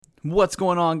What's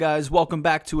going on, guys? Welcome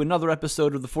back to another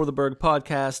episode of the For The Burgh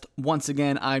Podcast. Once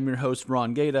again, I'm your host,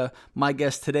 Ron Gaeta. My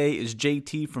guest today is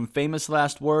JT from Famous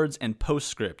Last Words and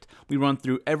Postscript. We run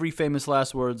through every Famous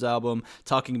Last Words album,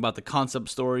 talking about the concept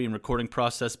story and recording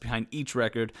process behind each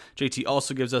record. JT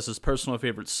also gives us his personal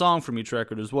favorite song from each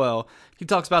record as well. He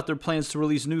talks about their plans to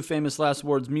release new Famous Last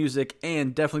Words music,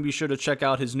 and definitely be sure to check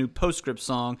out his new Postscript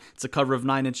song. It's a cover of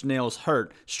Nine Inch Nails'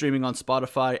 Hurt, streaming on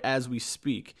Spotify as we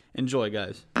speak. Enjoy,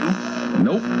 guys.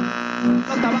 Nope.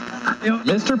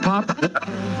 Mr. Pop.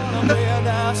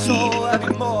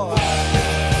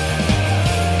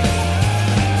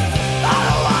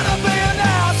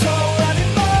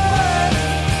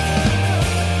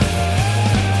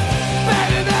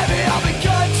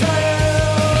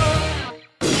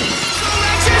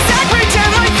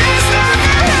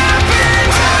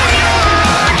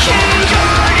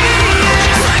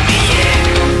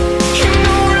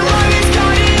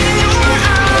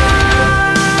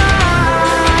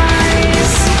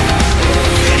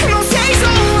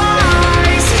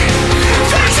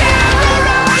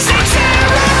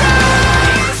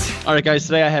 All right, guys,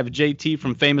 today I have JT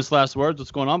from Famous Last Words.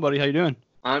 What's going on, buddy? How you doing?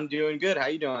 I'm doing good. How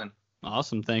you doing?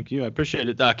 Awesome, thank you. I appreciate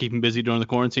it. Keeping busy during the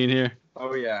quarantine here.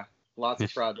 Oh, yeah. Lots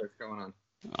of projects going on.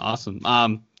 Awesome.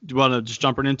 Do you want to just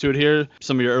jump right into it here?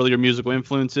 Some of your earlier musical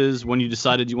influences, when you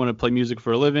decided you want to play music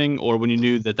for a living, or when you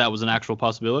knew that that was an actual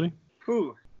possibility?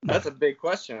 Whew, that's a big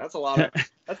question. That's a lot of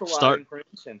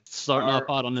information. Starting off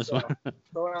hot on this one.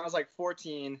 So when I was like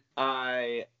 14,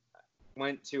 I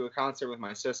went to a concert with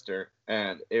my sister,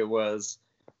 and it was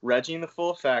Reggie and the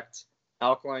Full Effect,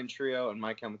 Alkaline Trio, and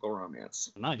My Chemical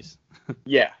Romance. Nice.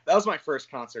 Yeah, that was my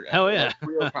first concert ever. Hell yeah. Like,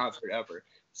 real concert ever.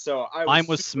 So Mine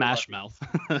was Smash Mouth.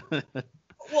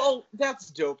 Well, that's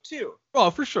dope too. Oh,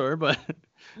 for sure, but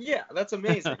yeah, that's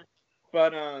amazing.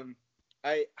 But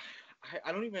I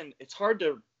don't even. It's hard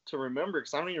to remember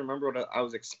because I don't even remember what I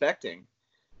was expecting.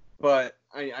 But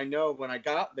I know when I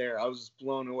got there, I was just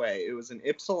blown away. It was in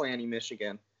Ypsilanti,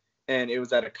 Michigan, and it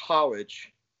was at a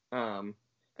college. And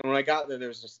when I got there, there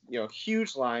was just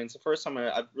huge lines. The first time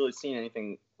I've really seen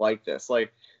anything like this.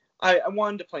 Like I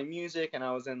wanted to play music, and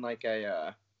I was in like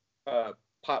a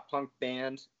pop punk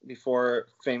band before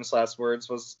Famous Last Words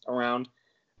was around.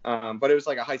 But it was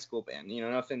like a high school band,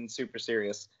 nothing super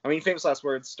serious. I mean, Famous Last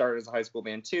Words started as a high school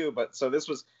band too, but so this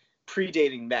was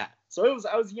predating that. So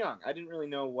I was young. I didn't really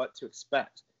know what to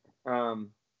expect. And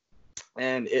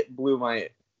it blew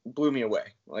me away.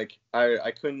 Like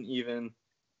I couldn't even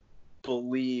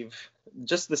believe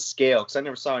just the scale, because I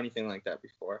never saw anything like that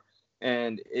before.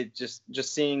 And it just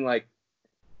seeing like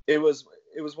it was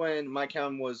when My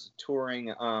Chem was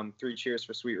touring 3 Cheers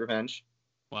for Sweet Revenge.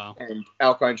 Wow. And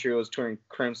Alkaline Trio was touring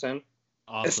Crimson.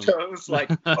 Awesome. So it was like,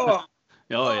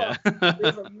 yeah. It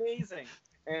was amazing.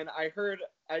 And I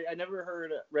never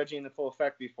heard Reggie and the Full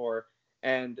Effect before,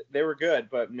 and they were good,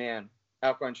 but man,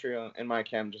 Alkaline Trio and My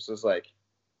Chem just was like,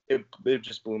 it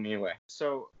just blew me away.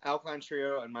 So Alkaline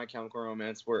Trio and My Chemical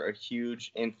Romance were a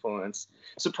huge influence.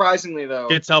 Surprisingly, though,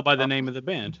 Can't tell by the name of the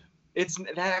band.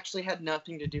 That actually had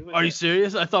nothing to do with it. Are you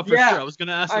serious? I thought for sure I was going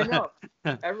to ask that. I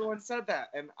know. Everyone said that,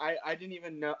 and I didn't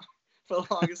even know. For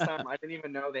the longest time, I didn't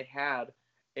even know they had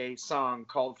a song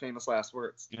called Famous Last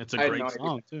Words. It's a great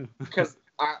song, too. Because,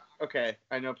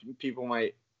 I know people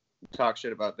might talk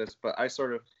shit about this, but I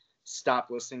sort of stopped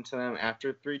listening to them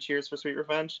after 3 Cheers for Sweet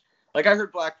Revenge. Like, I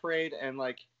heard Black Parade, and,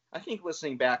 like, I think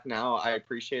listening back now, I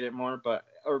appreciate it more,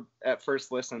 or at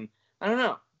first listen, I don't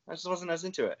know. I just wasn't as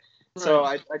into it. Right. So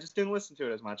I just didn't listen to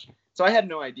it as much. So I had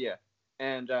no idea.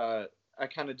 And I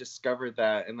kind of discovered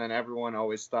that, and then everyone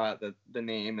always thought that the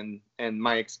name and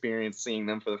my experience seeing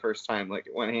them for the first time, like,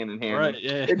 it went hand in hand. Right,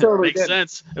 yeah. It totally makes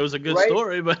sense. It was a good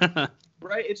story, but...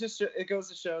 Right, it goes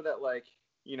to show that, like,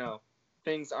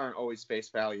 things aren't always face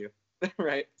value.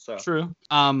 Right. So true.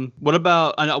 What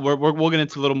about? I know we'll get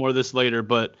into a little more of this later,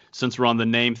 but since we're on the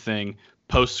name thing,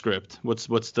 Postscript. What's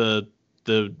the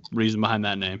reason behind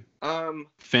that name?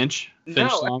 Finch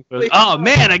song. Oh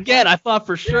man, again, I thought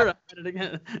for sure I had it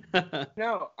again.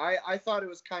 No, I thought it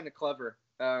was kind of clever.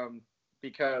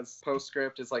 Because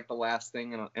Postscript is like the last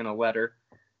thing in a letter,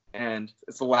 and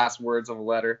it's the last words of a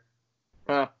letter.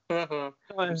 I'm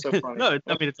so funny. No,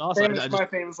 I mean it's awesome. My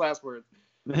famous last words.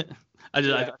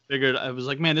 I figured, I was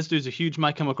like, man, this dude's a huge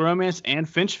My Chemical Romance and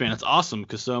Finch fan. It's awesome,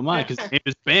 because so am I, because he named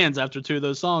his bands after 2 of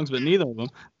those songs, but neither of them.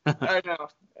 I know.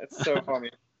 It's so funny.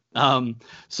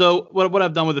 So what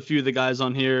I've done with a few of the guys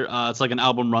on here, it's like an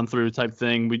album run through type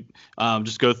thing. We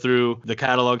just go through the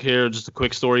catalog here, just a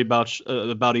quick story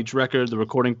about each record, the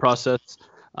recording process,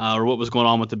 or what was going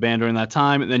on with the band during that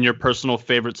time, and then your personal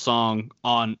favorite song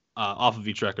on off of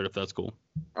each record, if that's cool.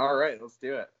 All right, let's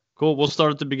do it. Cool. We'll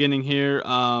start at the beginning here.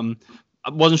 I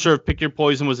wasn't sure if Pick Your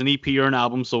Poison was an EP or an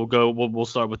album, so we'll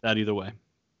start with that either way.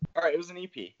 All right, it was an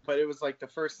EP, but it was like the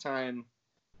first time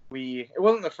it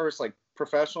wasn't the first like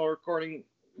professional recording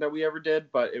that we ever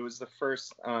did, but it was the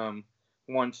first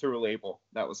one through a label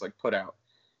that was like put out.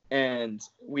 And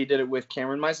we did it with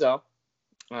Cameron Mizell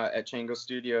at Chango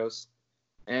Studios.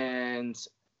 And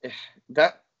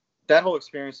that whole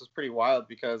experience was pretty wild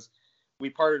because we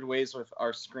parted ways with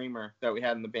our screamer that we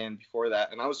had in the band before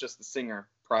that. And I was just the singer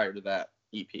prior to that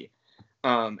EP.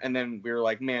 And then we were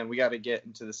like, man, we got to get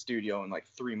into the studio in like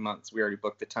 3 months. We already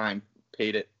booked the time,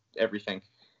 paid it, everything.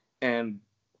 And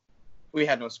we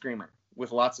had no screamer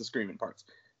with lots of screaming parts.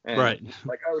 And right.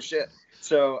 Like, oh shit.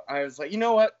 So I was like, you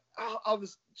know what? I'll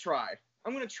just try.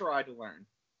 I'm going to try to learn.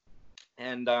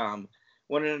 And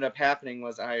what ended up happening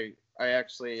was I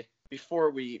actually,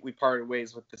 before we parted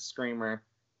ways with the screamer,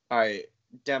 I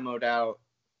demoed out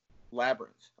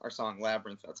Labyrinth, our song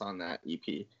Labyrinth that's on that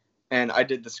EP. And I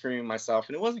did the screaming myself,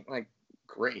 and it wasn't like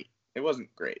great. It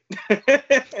wasn't great.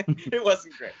 It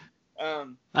wasn't great.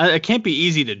 It can't be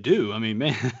easy to do. I mean,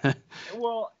 man.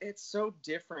 Well, it's so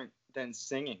different than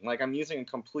singing. Like, I'm using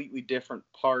completely different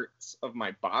parts of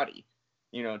my body,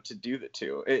 to do the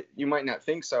two. You might not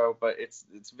think so, but it's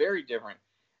very different.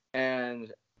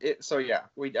 And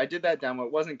I did that demo.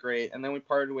 It wasn't great. And then we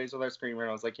parted ways with our screamer, and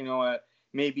I was like, you know what?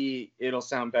 Maybe it'll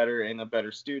sound better in a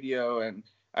better studio. And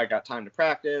I got time to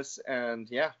practice. And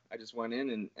yeah, I just went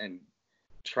in and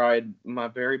tried my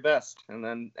very best. And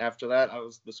then after that, I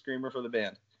was the screamer for the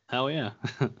band. Hell yeah.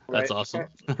 That's awesome.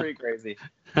 Pretty crazy.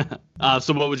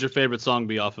 So what would your favorite song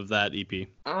be off of that EP?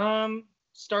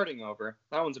 Starting Over.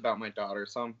 That one's about my daughter,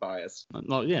 so I'm biased.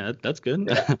 Well, yeah, that's good.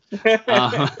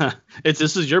 Yeah.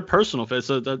 This is your personal fit,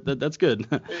 so that's good.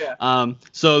 Yeah.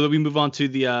 So we move on to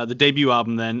the debut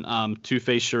album then,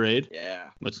 Two-Face Charade. Yeah.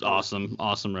 Which is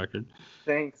awesome record.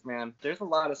 Thanks, man. There's a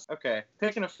lot of... Okay,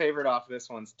 picking a favorite off this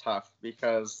one's tough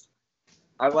because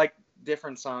I like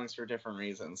different songs for different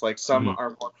reasons. Like, some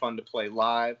are more fun to play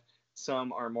live.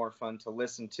 Some are more fun to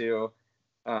listen to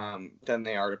than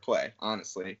they are to play,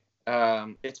 honestly.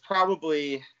 It's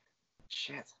probably...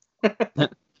 Shit. Do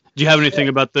you have anything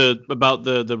about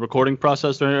the recording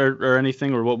process or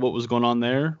anything, or what was going on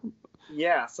there?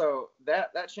 Yeah, so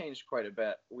that changed quite a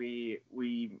bit. We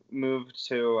moved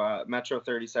to Metro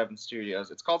 37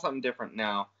 Studios. It's called something different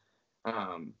now,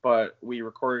 but we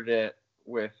recorded it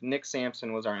with Nick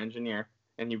Sampson was our engineer,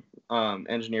 and he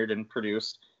engineered and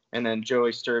produced. And then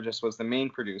Joey Sturgis was the main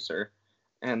producer.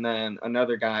 And then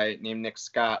another guy named Nick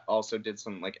Scott also did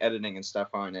some like editing and stuff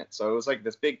on it. So it was like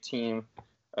this big team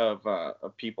of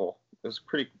people. It was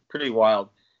pretty wild.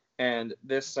 And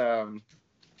this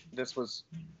was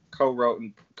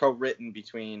co-written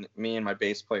between me and my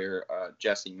bass player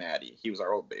Jesse Maddie. He was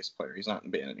our old bass player. He's not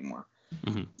in the band anymore.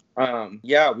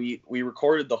 We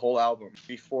recorded the whole album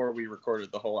before we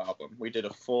recorded the whole album. We did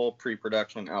a full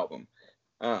pre-production album.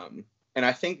 And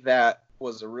I think that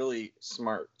was a really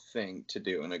smart thing to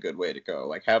do and a good way to go.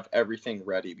 Like, have everything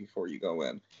ready before you go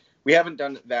in. We haven't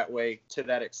done it that way to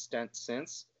that extent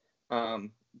since,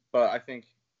 but I think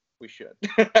we should.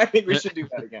 I think we should do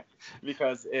that again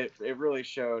because it really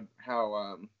showed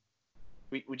how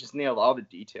we just nailed all the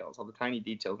details, all the tiny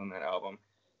details in that album.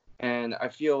 And I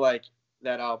feel like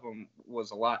that album was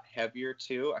a lot heavier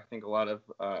too. I think a lot of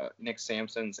Nick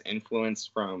Sampson's influence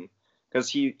from, because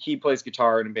he plays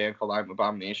guitar in a band called I'm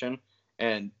Abomination,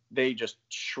 and they just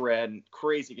shred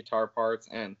crazy guitar parts,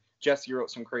 and Jesse wrote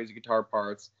some crazy guitar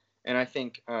parts. And I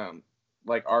think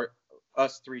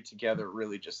us three together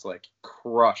really just like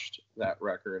crushed that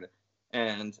record.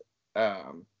 And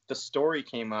the story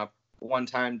came up one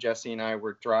time. Jesse and I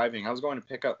were driving. I was going to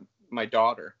pick up my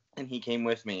daughter, and he came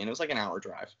with me, and it was like an hour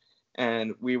drive.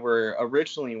 And we were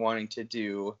originally wanting to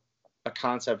do a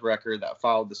concept record that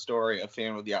followed the story of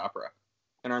Phantom of the Opera.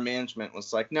 And our management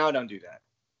was like, no, don't do that.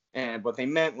 And what they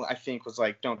meant, I think, was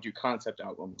like, don't do concept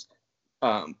albums.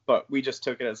 But we just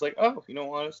took it as like, oh, you don't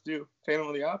want us to do Phantom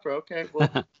of the Opera? Okay,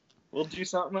 we'll do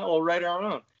something else. We'll write our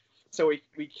own. So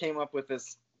we came up with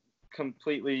this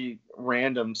completely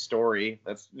random story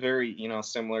that's very,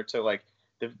 similar to like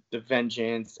the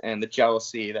vengeance and the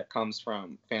jealousy that comes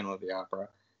from Phantom of the Opera.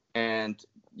 And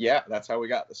yeah, that's how we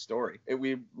got the story.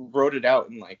 We wrote it out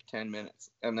in like 10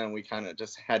 minutes, and then we kind of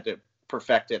just had to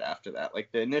perfect it after that.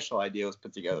 Like, the initial idea was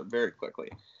put together very quickly.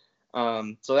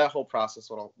 So that whole process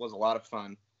was a lot of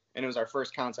fun, and it was our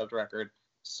first concept record.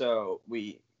 So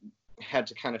we had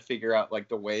to kind of figure out like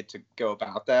the way to go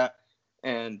about that.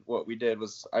 And what we did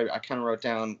was I kind of wrote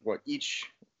down what each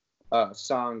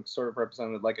song sort of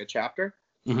represented, like a chapter.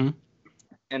 Mm-hmm.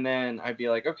 And then I'd be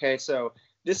like, okay, so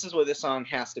this is what this song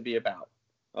has to be about.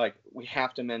 Like, we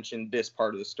have to mention this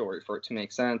part of the story for it to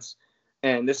make sense.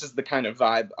 And this is the kind of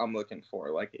vibe I'm looking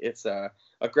for. Like, it's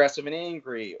aggressive and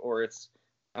angry, or it's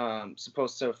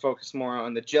supposed to focus more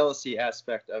on the jealousy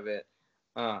aspect of it,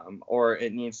 or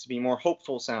it needs to be more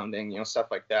hopeful sounding, you know, stuff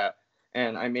like that.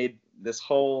 And I made this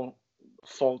whole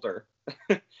folder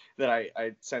that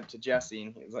I sent to Jesse,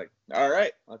 and he was like, all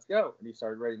right, let's go. And he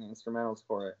started writing the instrumentals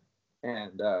for it.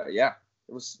 And yeah,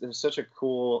 it was such a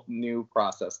cool new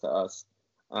process to us.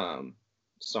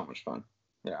 So much fun.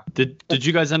 Yeah. Did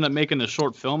you guys end up making a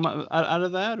short film out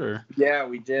of that, or? Yeah,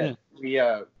 we did.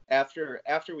 Yeah. We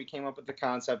after we came up with the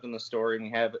concept and the story, and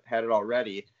we had it all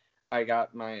ready, I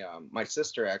got my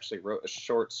sister actually wrote a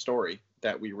short story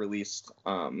that we released.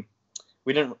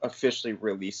 We didn't officially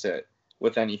release it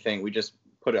with anything. We just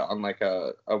put it on like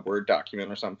a Word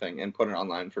document or something and put it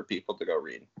online for people to go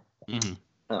read.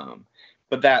 Mm-hmm.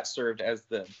 But that served as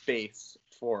the base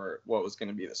for what was going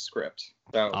to be the script.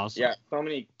 So awesome. Yeah, so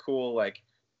many cool like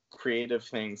creative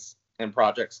things and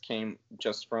projects came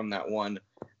just from that one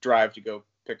drive to go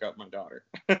pick up my daughter.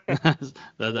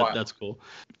 That's cool.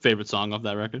 Favorite song off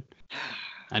that record?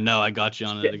 I know I got you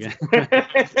on it again.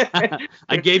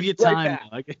 I gave you time.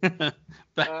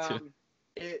 Back to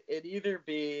it either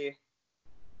be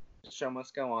Show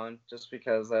Must Go On, just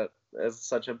because that is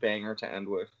such a banger to end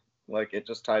with. Like, it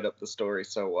just tied up the story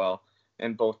so well,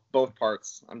 and both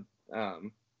parts.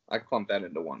 I clumped that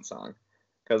into one song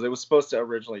because it was supposed to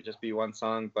originally just be one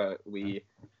song, but we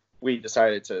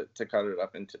decided to cut it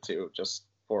up into two just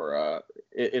for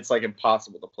it's like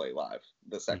impossible to play live,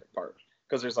 the second part,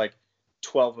 because there's like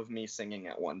 12 of me singing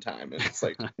at one time, and it's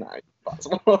like not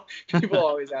possible. People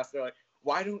always ask, they're like,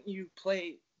 why don't you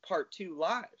play part 2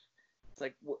 live? It's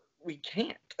like, we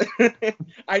can't.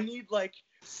 I need like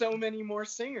so many more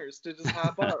singers to just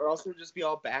hop on, or else it'll just be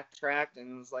all backtracked,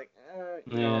 and it's like,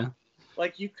 you know,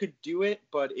 like you could do it,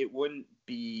 but it wouldn't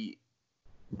be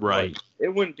right. Like, it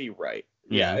wouldn't be right.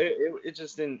 Yeah, it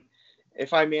just didn't.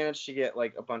 If I managed to get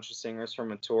like a bunch of singers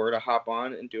from a tour to hop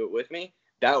on and do it with me,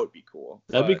 that would be cool.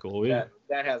 That'd be cool, yeah.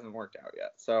 That hasn't worked out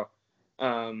yet. So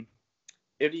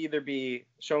it'd either be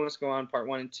Show Must Go On Part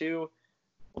 1 and 2,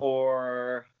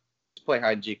 or play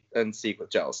hide and seek with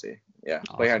Jealousy. Yeah,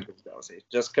 awesome. Play hide and seek with Jealousy.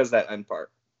 Just because that end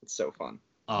part, it's so fun.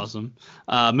 Awesome.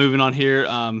 Moving on here,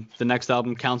 the next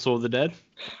album, Council of the Dead.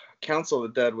 Council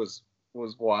of the Dead was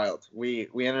wild. We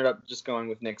ended up just going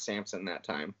with Nick Sampson that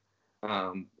time.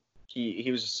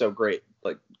 He was just so great,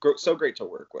 like so great to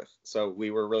work with. So we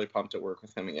were really pumped to work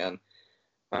with him again.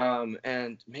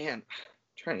 And man, I'm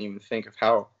trying to even think of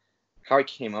how I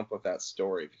came up with that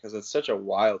story, because it's such a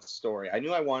wild story. I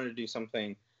knew I wanted to do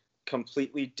something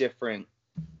completely different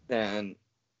than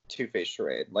Two-Faced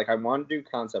Charade. Like, I wanted to do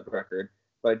concept record,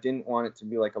 but I didn't want it to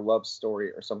be like a love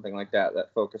story or something like that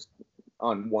focused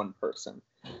on one person.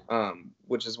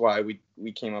 Which is why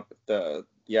we came up with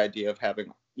the idea of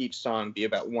having each song be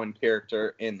about one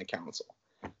character in the council.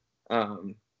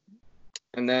 And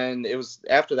then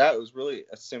after that, it was really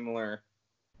a similar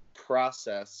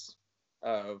process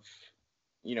of,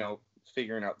 you know,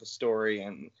 figuring out the story,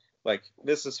 and like,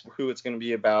 this is who it's going to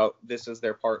be about, this is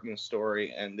their part in the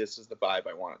story, and this is the vibe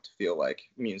I want it to feel like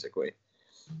musically.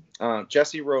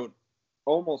 Jesse wrote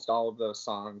almost all of those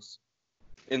songs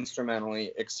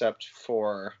instrumentally, except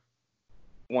for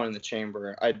One in the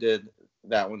Chamber. I did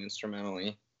that one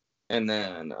instrumentally, and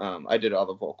then I did all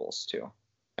the vocals too.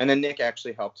 And then Nick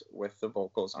actually helped with the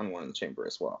vocals on One in the Chamber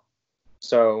as well.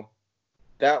 So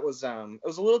that was it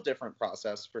was a little different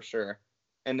process for sure.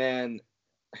 And then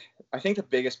I think the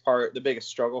biggest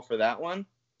struggle for that one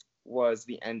was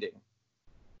the ending.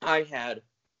 I had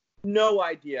no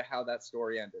idea how that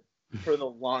story ended for the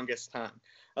longest time.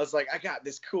 I was like, I got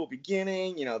this cool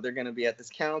beginning, you know, they're going to be at this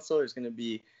council, there's going to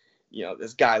be, you know,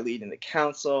 this guy leading the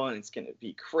council, and it's going to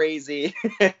be crazy.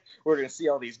 We're going to see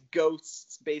all these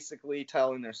ghosts basically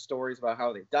telling their stories about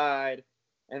how they died.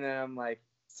 And then I'm like,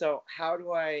 so how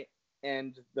do I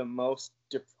end the most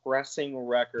depressing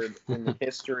record in the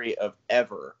history of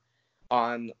ever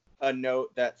on a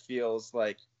note that feels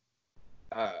like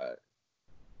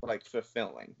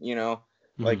fulfilling, you know?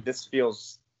 Mm-hmm. Like, this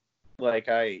feels like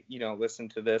I, you know,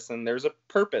 listened to this and there's a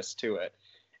purpose to it.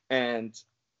 And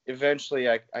eventually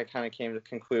I kind of came to the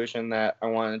conclusion that I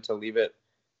wanted to leave it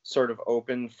sort of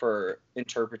open for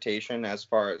interpretation as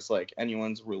far as like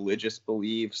anyone's religious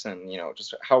beliefs, and, you know,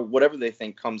 just how whatever they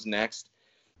think comes next.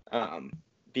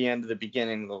 The end of the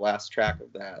beginning, the last track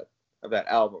of that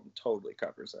album totally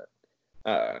covers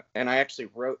it. And I actually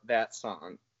wrote that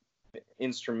song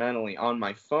instrumentally on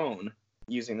my phone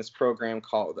using this program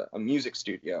called a music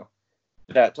studio.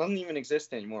 that doesn't even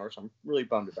exist anymore, which I'm really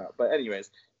bummed about. But anyways,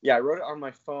 yeah, I wrote it on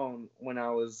my phone when I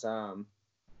was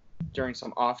during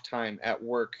some off time at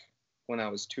work when I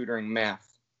was tutoring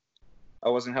math. I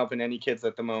wasn't helping any kids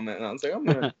at the moment, and I was like, I'm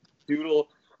gonna doodle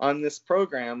on this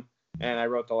program, and I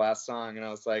wrote the last song, and I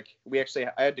was like, I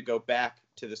had to go back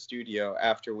to the studio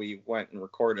after we went and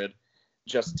recorded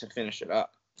just to finish it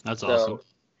up. That's awesome.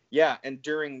 Yeah, and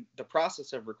during the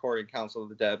process of recording Council of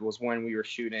the Dead was when we were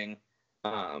shooting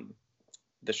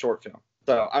the short film.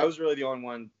 So I was really the only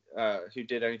one who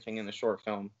did anything in the short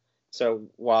film. So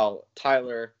while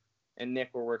Tyler and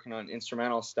Nick were working on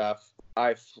instrumental stuff,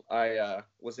 I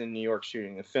was in New York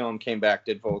shooting the film, came back,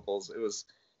 did vocals. It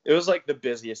was like the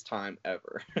busiest time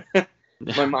ever.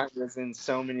 My mind was in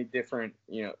so many different,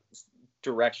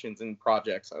 directions and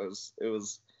projects. It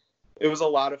was a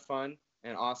lot of fun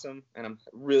and awesome, and I'm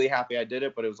really happy I did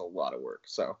it, but it was a lot of work.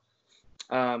 So,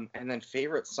 and then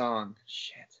favorite song,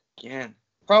 again,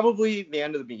 probably The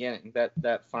End of the Beginning,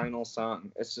 that final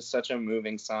song. It's just such a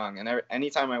moving song, and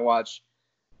anytime I watch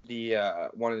the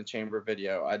One in the Chamber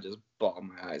video, I just bawl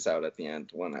my eyes out at the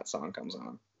end when that song comes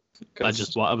on. I was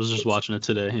just watching it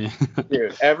today.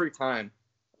 Dude, every time,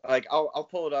 like I'll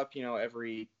pull it up,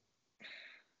 every.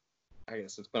 I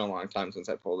guess it's been a long time since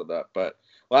I pulled it up, but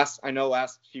last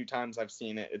few times I've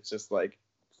seen it, it's just like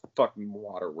fucking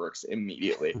waterworks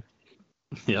immediately.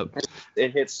 Yep.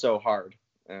 It hits so hard,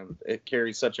 and it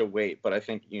carries such a weight, but I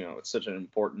think, it's such an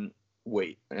important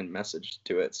weight and message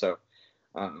to it. So,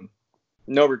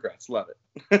 no regrets. Love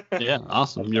it. Yeah,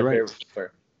 awesome. You're right.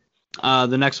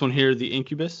 The next one here, The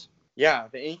Incubus. Yeah,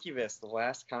 The Incubus, the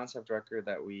last concept record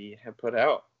that we have put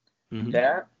out. Mm-hmm.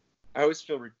 That, I always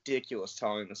feel ridiculous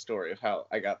telling the story of how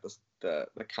I got the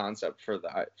concept for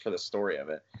the story of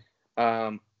it.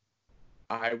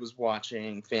 I was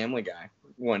watching Family Guy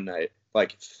one night,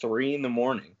 like 3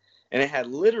 a.m, and it had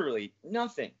literally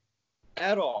nothing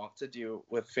at all to do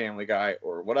with Family Guy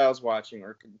or what I was watching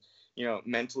or,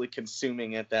 mentally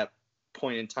consuming at that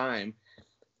point in time.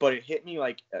 But it hit me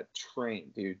like a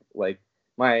train, dude. Like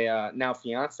my now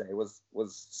fiance was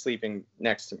sleeping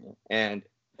next to me, and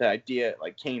the idea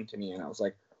came to me, and I was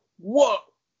like, whoa,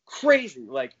 crazy.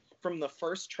 Like from the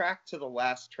first track to the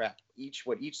last track,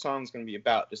 what each song is going to be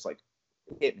about just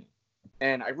hit me.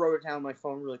 And I wrote it down on my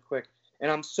phone really quick,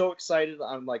 and I'm so excited.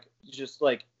 I'm just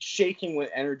shaking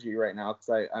with energy right now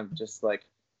because I'm just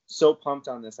so pumped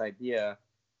on this idea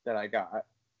that I got.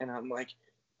 And I'm like,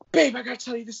 babe, I got to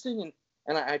tell you this thing.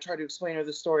 And I try to explain her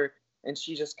the story, and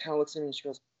she just kind of looks at me and she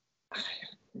goes, I have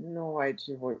no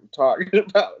idea what you're talking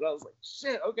about. And I was like,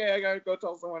 shit, okay, I gotta go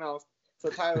tell someone else. So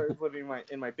Tyler was living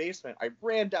in my basement. I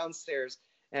ran downstairs,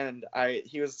 and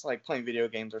he was playing video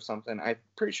games or something. I'm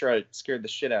pretty sure I scared the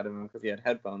shit out of him because he had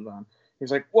headphones on. He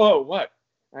was like, whoa, what?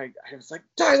 I was like,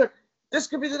 Tyler, this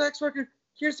could be the next record.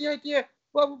 Here's the idea,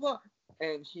 blah, blah, blah.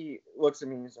 And he looks at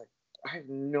me and he's like, I have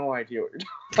no idea what you're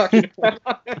talking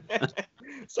about.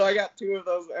 So I got 2 of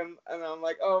those, and I'm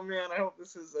like, oh man, I hope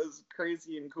this is as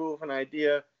crazy and cool of an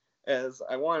idea as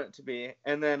I want it to be.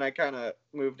 And then I kind of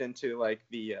moved into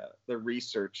the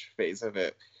research phase of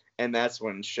it, and that's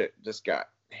when shit just got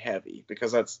heavy,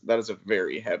 because that is a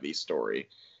very heavy story.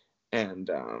 And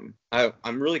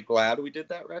I'm really glad we did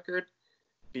that record,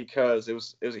 because it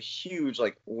was a huge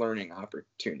learning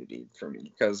opportunity for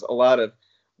me, because a lot of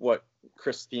what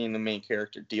Christine, the main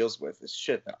character, deals with is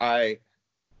shit that I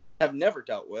have never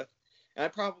dealt with, and I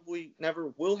probably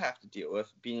never will have to deal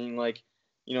with, being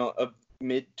a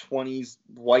mid-20s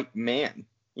white man.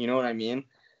 You know what I mean?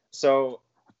 So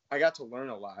I got to learn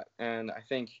a lot, and I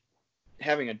think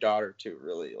having a daughter too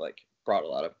really brought a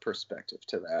lot of perspective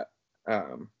to that.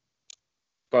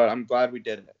 But I'm glad we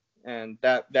did it, and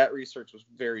that research was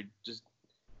very just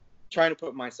trying to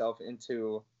put myself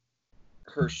into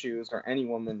her shoes, or any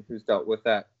woman who's dealt with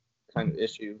that kind of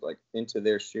issue, into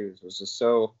their shoes, was just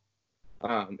so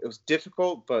it was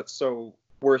difficult, but so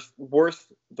worth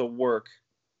the work,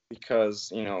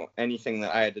 because anything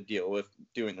that I had to deal with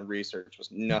doing the research was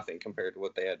nothing compared to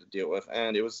what they had to deal with,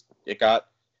 and it got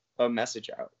a message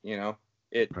out.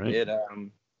 It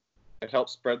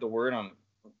helped spread the word on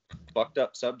a fucked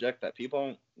up subject that people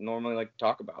don't normally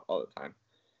talk about all the time.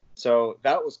 So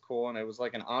that was cool, and it was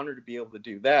an honor to be able to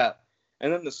do that.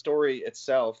 And then the story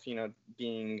itself,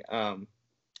 being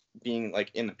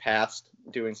in the past,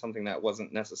 doing something that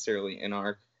wasn't necessarily in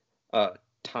our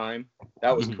time,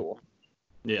 that was cool.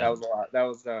 Yeah, that was a lot. That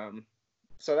was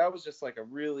so that was just a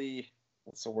really,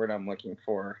 what's the word I'm looking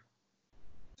for?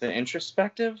 The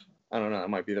introspective? I don't know, that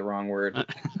might be the wrong word.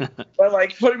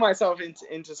 But putting myself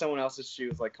into someone else's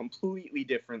shoes, completely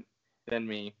different than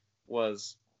me,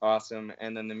 was awesome.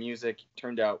 And then the music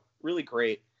turned out really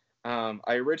great.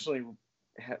 I originally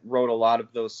wrote a lot of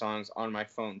those songs on my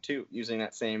phone too, using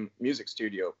that same music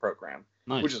studio program,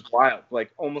 Nice. which is wild.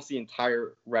 Like almost the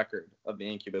entire record of the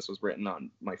Incubus was written on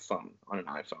my phone, on an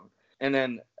iPhone. And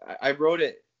then I wrote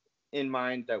it in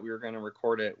mind that we were going to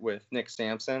record it with Nick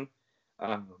Sampson,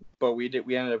 but we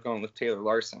ended up going with Taylor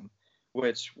Larson,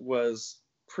 which was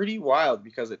pretty wild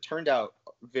because it turned out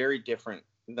very different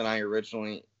than I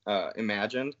originally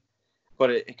imagined. But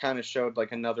it kind of showed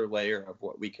like another layer of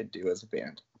what we could do as a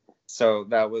band. So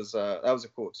that was a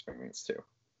cool experience too.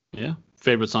 Yeah.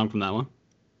 Favorite song from that one?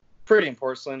 Pretty in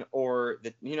Porcelain, or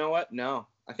you know what? No,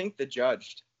 I think The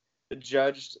Judged. The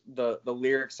Judged, the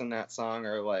lyrics in that song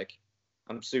are like,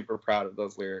 I'm super proud of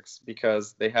those lyrics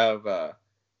because they have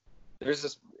there's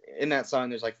this in that song.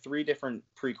 There's like 3 different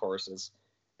pre-choruses,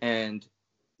 and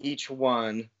each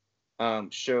one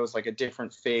shows like a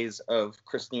different phase of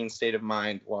Christine's state of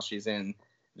mind while she's in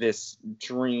this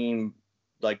dream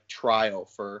like trial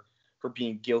for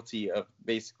being guilty of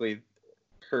basically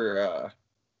her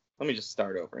let me just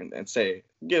start over and say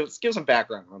give some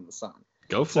background on the song.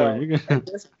 Go for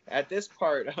it. At this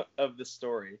part of the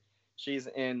story, she's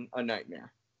in a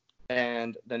nightmare,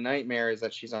 and the nightmare is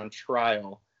that she's on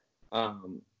trial,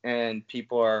 and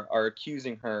people are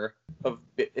accusing her of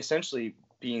essentially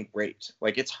being raped.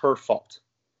 Like it's her fault,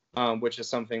 which is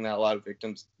something that a lot of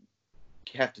victims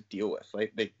have to deal with.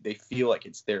 Like they feel like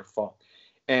it's their fault.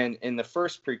 And in the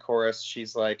first pre-chorus,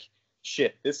 she's like,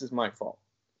 shit, this is my fault.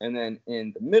 And then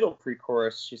in the middle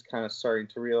pre-chorus, she's kind of starting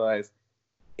to realize,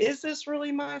 is this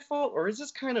really my fault, or is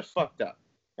this kind of fucked up?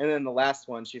 And then the last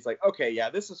one, she's like, okay, yeah,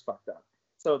 this is fucked up.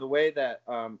 So the way that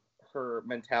her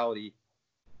mentality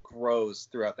grows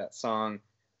throughout that song,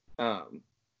 I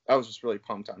was just really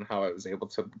pumped on how I was able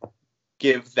to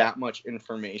give that much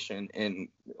information in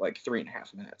like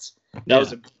 3.5 minutes. That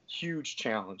was a huge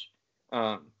challenge.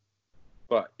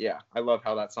 But yeah, I love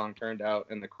how that song turned out,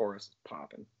 and the chorus is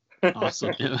popping.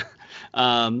 Awesome. Yeah.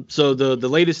 So the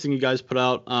latest thing you guys put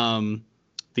out,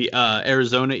 the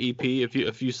Arizona EP,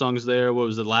 a few songs there. What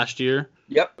was it, last year?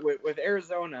 Yep. With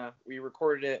Arizona, we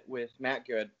recorded it with Matt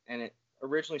Good, and it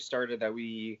originally started that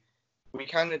we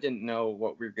kind of didn't know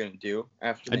what we were gonna do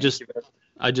after.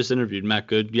 I just interviewed Matt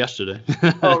Good yesterday.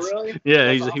 Oh, really?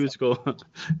 Yeah, awesome. He was cool.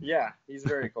 Yeah, he's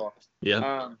very cool.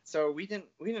 Yeah. So we didn't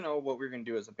know what we were gonna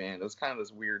do as a band. It was kind of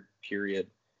this weird period.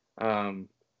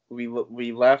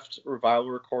 We left Revival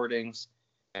Recordings,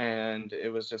 and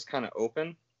it was just kind of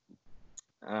open.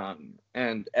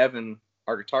 And Evan,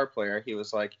 our guitar player, he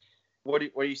was like, "What do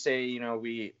you say? You know,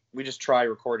 we just try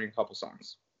recording a couple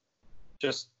songs,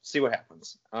 just see what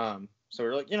happens." So we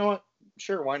were like, you know what?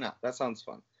 Sure, why not? That sounds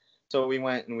fun. So we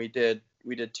went and we did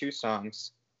 2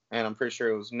 songs, and I'm pretty sure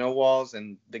it was No Walls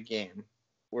and The Game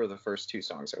were the first 2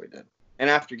 songs that we did. And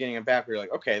after getting it back, we were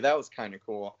like, okay, that was kind of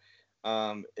cool.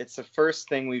 It's the first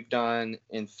thing we've done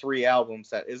in 3 albums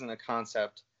that isn't a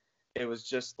concept. It was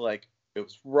just like, it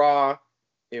was raw.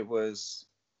 It was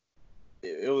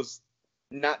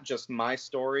not just my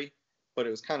story, but it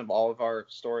was kind of all of our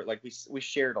story. Like we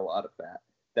shared a lot of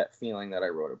that feeling that I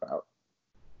wrote about.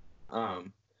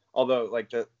 Although like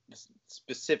the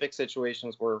specific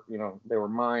situations were, you know, they were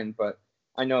mine, but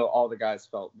I know all the guys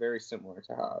felt very similar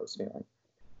to how I was feeling.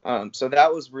 So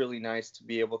that was really nice to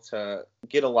be able to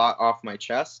get a lot off my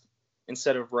chest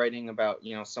instead of writing about,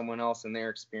 you know, someone else and their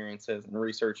experiences and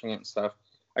researching it and stuff.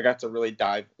 I got to really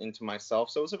dive into myself.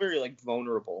 So it was a very like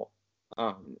vulnerable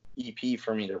EP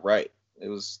for me to write. It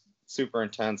was super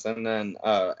intense. And then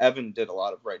Evan did a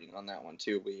lot of writing on that one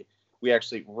too. We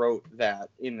actually wrote that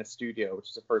in the studio, which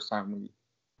is the first time we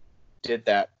did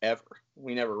that ever.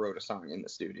 We never wrote a song in the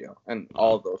studio, and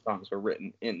all of those songs were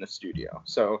written in the studio.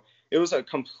 So it was a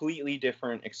completely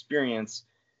different experience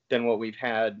than what we've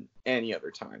had any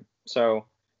other time. So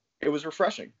it was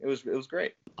refreshing. It was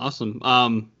great. Awesome.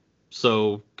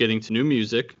 So getting to new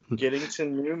music.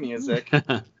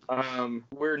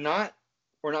 We're not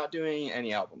doing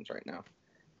any albums right now.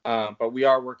 But we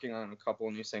are working on a couple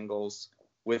of new singles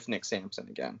with Nick Sampson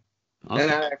again. Awesome.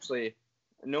 And actually,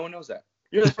 no one knows that.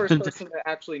 You're the first person to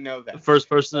actually know that. The first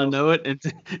person to know it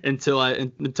until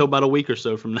about a week or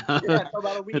so from now. Yeah, until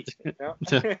about a week.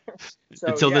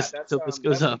 Until this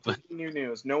goes up. New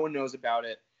news. No one knows about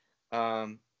it.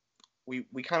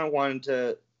 We kind of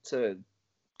wanted to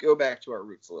go back to our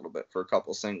roots a little bit for a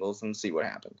couple singles and see what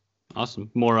happened. Awesome.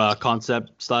 More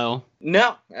concept style?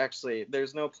 No, actually,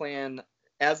 there's no plan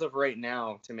as of right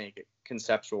now to make it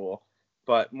conceptual,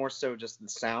 but more so just the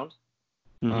sound.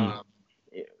 Mm-hmm.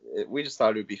 We just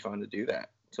thought it would be fun to do that,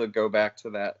 to go back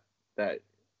to that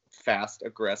fast,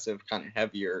 aggressive, kind of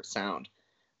heavier sound.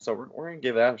 So we're gonna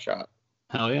give that a shot.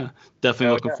 Hell yeah.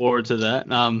 Definitely looking forward to that.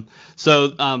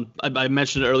 I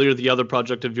mentioned earlier the other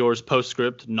project of yours,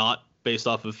 Postscript, not based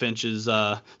off of Finch's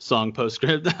song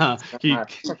Postscript.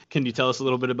 Can you tell us a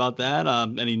little bit about that?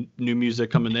 Any new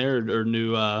music coming there or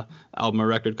new album or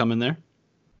record coming there?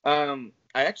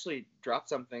 I actually dropped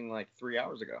something like 3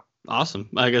 hours ago. Awesome.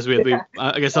 I guess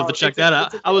I guess I have to check that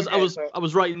out. I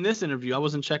was writing this interview. I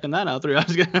wasn't checking that out 3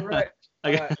 hours ago. Right.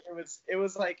 It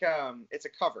was like it's a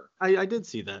cover. I did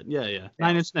see that. Yeah.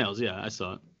 9 Inch Nails. Yeah, I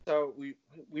saw it. So we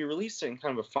released it in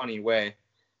kind of a funny way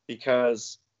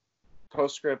because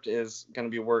Postscript is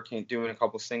going to be doing a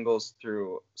couple singles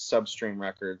through Substream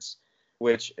Records,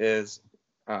 which is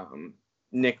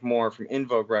Nick Moore from In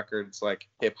Vogue Records, like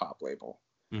hip hop label.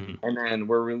 Mm-hmm. And then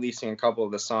we're releasing a couple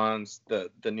of the songs, the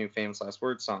new Famous Last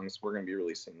Words songs. We're going to be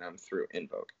releasing them through In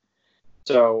Vogue.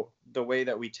 So the way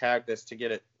that we tagged this to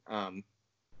get it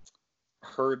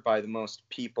heard by the most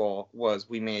people was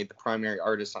we made the primary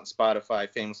artist on Spotify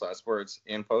Famous Last Words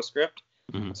and Postscript.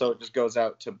 Mm-hmm. So it just goes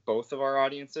out to both of our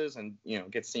audiences and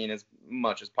gets seen as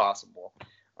much as possible,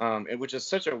 which is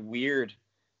such a weird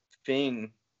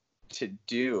thing to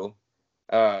do.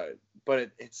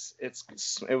 But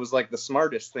it was like the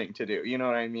smartest thing to do. You know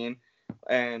what I mean?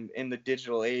 And in the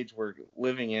digital age we're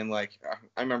living in, like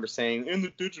I remember saying in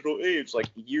the digital age like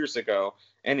years ago,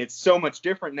 and it's so much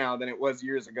different now than it was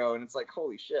years ago. And it's like,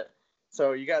 holy shit.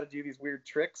 So you got to do these weird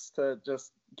tricks to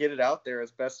just get it out there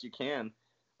as best you can.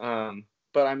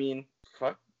 But I mean,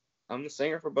 fuck, I'm the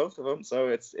singer for both of them. So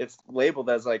it's labeled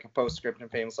as like a Postscript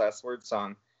and Famous Last Word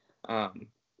song.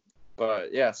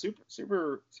 But yeah,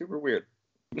 super weird.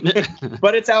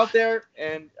 But it's out there,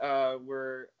 and I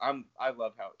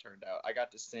love how it turned out. I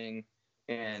got to sing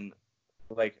in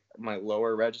like my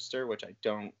lower register, which I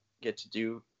don't get to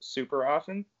do super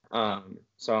often.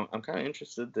 So I'm kind of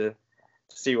interested to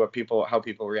see how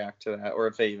people react to that, or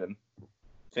if they even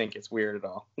think it's weird at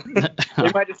all.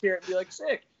 They might just hear it and be like,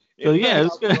 sick. So yeah,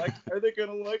 it's good. Are they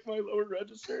gonna like my lower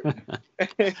register?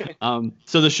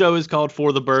 So the show is called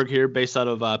For The Burgh here, based out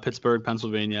of Pittsburgh,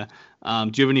 Pennsylvania.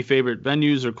 Do you have any favorite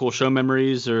venues or cool show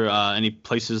memories, or any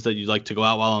places that you'd like to go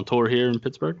out while on tour here in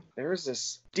Pittsburgh? There was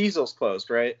this Diesel's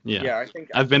closed, right? Yeah, I think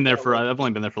I've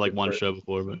only been there for like one show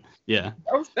before, but yeah.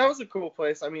 That was a cool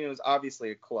place. I mean, it was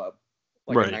obviously a club,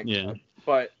 like right? A night yeah, club,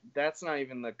 but that's not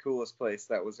even the coolest place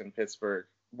that was in Pittsburgh.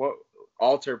 What?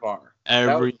 Altar Bar.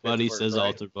 Everybody says right?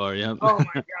 Altar Bar, yeah. Oh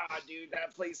my god, dude,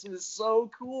 that place was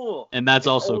so cool. And that's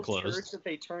also old closed. Church that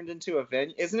they turned into a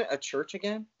venue. Isn't it a church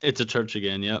again? It's a church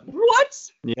again, yep.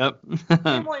 What? Yep.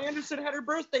 Pamela Anderson had her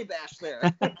birthday bash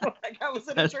there. Like, how was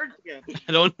it a church again?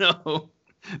 I don't know.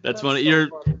 That's funny. So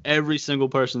funny. Every single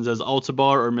person says Altar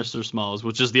Bar or Mr. Smalls,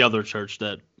 which is the other church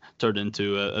that turned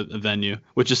into a venue,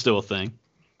 which is still a thing.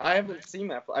 I haven't seen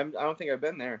that. I don't think I've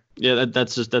been there. Yeah,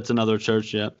 that's another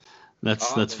church, yeah.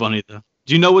 That's funny though.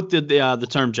 Do you know what the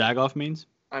term jagoff means?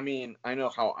 I mean, I know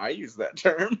how I use that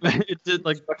term. It's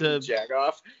like the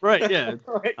jagoff. Right, yeah.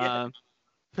 Right, yeah.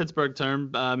 Pittsburgh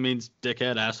term means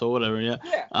dickhead, asshole, whatever, yeah.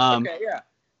 Yeah. Okay, yeah.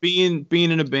 Being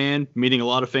in a band, meeting a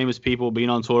lot of famous people,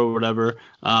 being on tour or whatever,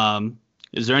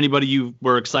 is there anybody you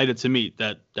were excited to meet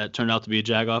that turned out to be a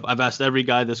jagoff? I've asked every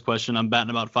guy this question. I'm batting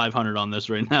about 500 on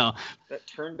this right now. That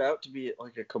turned out to be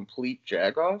like a complete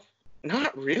jagoff?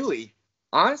 Not really.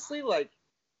 Honestly, like,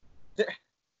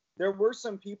 there were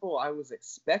some people I was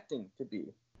expecting to be,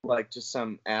 like, just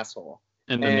some asshole.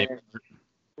 And then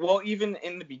well, even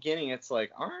in the beginning, it's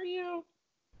like, are you?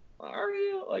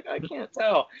 Like, I can't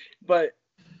tell. But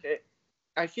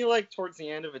I feel like towards the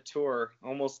end of a tour,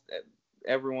 almost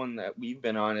everyone that we've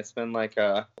been on, it's been like,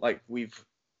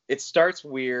 it starts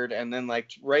weird, and then,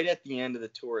 like, right at the end of the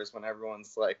tour is when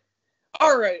everyone's like,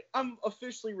 all right, I'm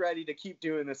officially ready to keep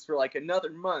doing this for, like,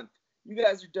 another month. You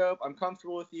guys are dope. I'm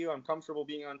comfortable with you. I'm comfortable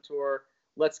being on tour.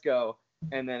 Let's go.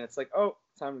 And then it's like, oh,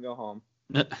 time to go home.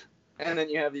 And then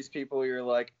you have these people who you're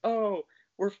like, oh,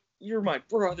 you're my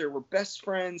brother. We're best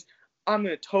friends. I'm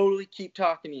going to totally keep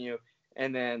talking to you.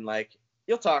 And then, like,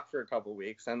 you'll talk for a couple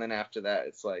weeks. And then after that,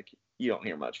 it's like, you don't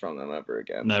hear much from them ever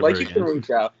again. Never again. You can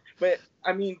reach out. But,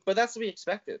 I mean, that's to be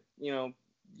expected. You know,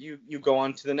 you go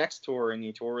on to the next tour and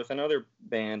you tour with another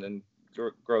band and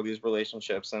grow these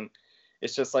relationships. And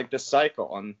it's just like this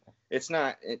cycle, and it's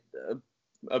not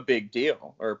a big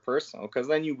deal or personal, because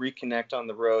then you reconnect on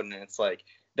the road, and it's like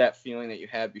that feeling that you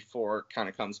had before kind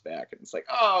of comes back, and it's like,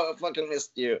 oh, I fucking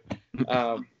missed you.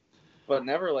 But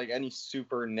never like any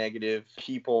super negative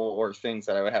people or things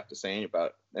that I would have to say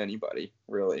about anybody,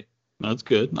 really. That's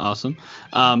good. Awesome.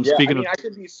 I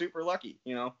could be super lucky,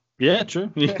 you know? Yeah,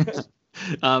 true.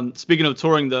 Speaking of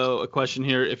touring, though, a question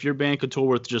here. If your band could tour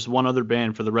with just one other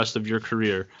band for the rest of your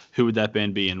career, who would that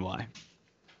band be and why?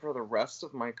 for the rest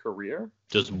of my career?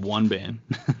 Just one band.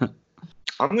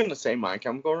 I'm going to say My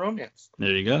Chemical Romance.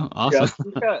 There you go.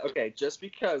 Awesome. Just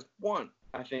because, one,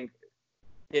 I think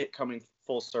it coming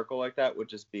full circle like that would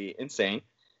just be insane.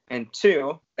 And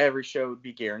two, every show would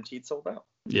be guaranteed sold out.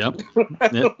 Yep.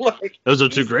 Like, those are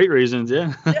two great reasons,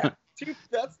 yeah. Yeah,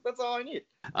 that's all I need.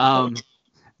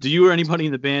 Do you or anybody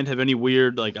in the band have any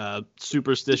weird, like,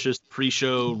 superstitious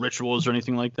pre-show rituals or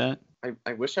anything like that?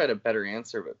 I wish I had a better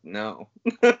answer, but no.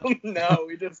 No,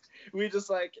 we just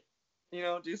like,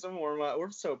 do some warm-up.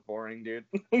 We're so boring, dude.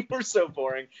 We're so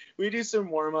boring. We do some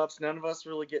warm-ups. None of us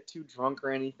really get too drunk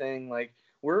or anything. Like,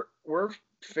 we're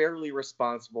fairly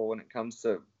responsible when it comes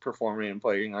to performing and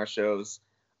playing our shows.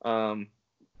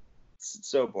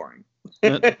 So boring.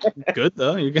 Good,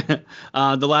 though. You got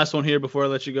the last one here before I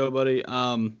let you go, buddy.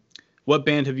 What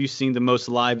band have you seen the most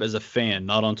live as a fan,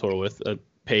 not on tour with,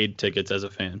 paid tickets as a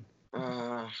fan?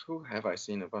 Who have I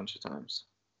seen a bunch of times?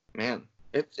 Man,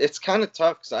 it's kind of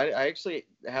tough because I actually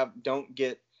don't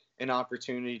get an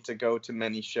opportunity to go to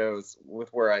many shows with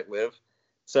where I live.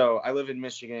 So I live in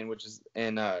Michigan, which is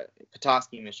in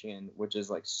Petoskey, Michigan, which is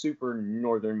like super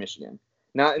northern Michigan,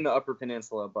 not in the Upper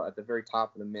Peninsula, but at the very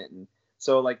top of the mitten.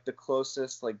 So like the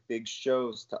closest like big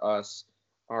shows to us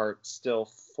are still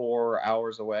 4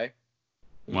 hours away.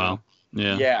 Wow.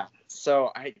 Yeah. Yeah.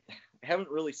 So I haven't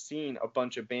really seen a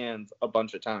bunch of bands a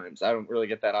bunch of times. I don't really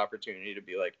get that opportunity to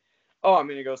be like, oh, I'm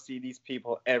going to go see these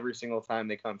people every single time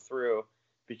they come through,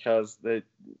 because we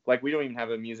don't even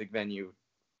have a music venue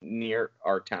near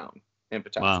our town in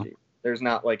Petoskey. Wow. There's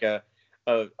not like a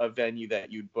venue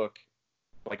that you'd book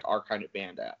like our kind of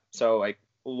band at. So like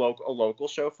a local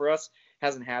show for us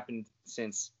hasn't happened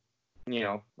since,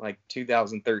 like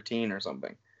 2013 or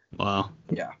something. Wow.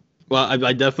 Yeah. Well,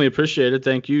 I definitely appreciate it.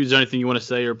 Thank you. Is there anything you want to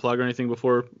say or plug or anything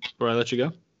before I let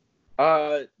you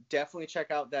go? Definitely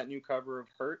check out that new cover of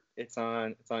Hurt. It's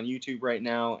on YouTube right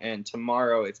now, and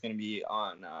tomorrow it's going to be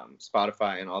on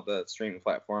Spotify and all the streaming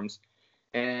platforms.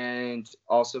 And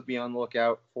also be on the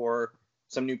lookout for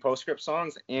some new Postscript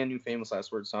songs and new Famous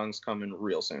Last Words songs coming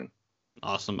real soon.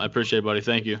 Awesome. I appreciate it, buddy.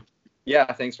 Thank you. Yeah,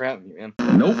 thanks for having me, man.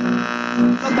 Nope.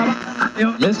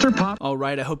 Mr. Pop. All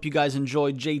right, I hope you guys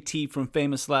enjoyed JT from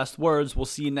Famous Last Words. We'll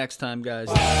see you next time, guys.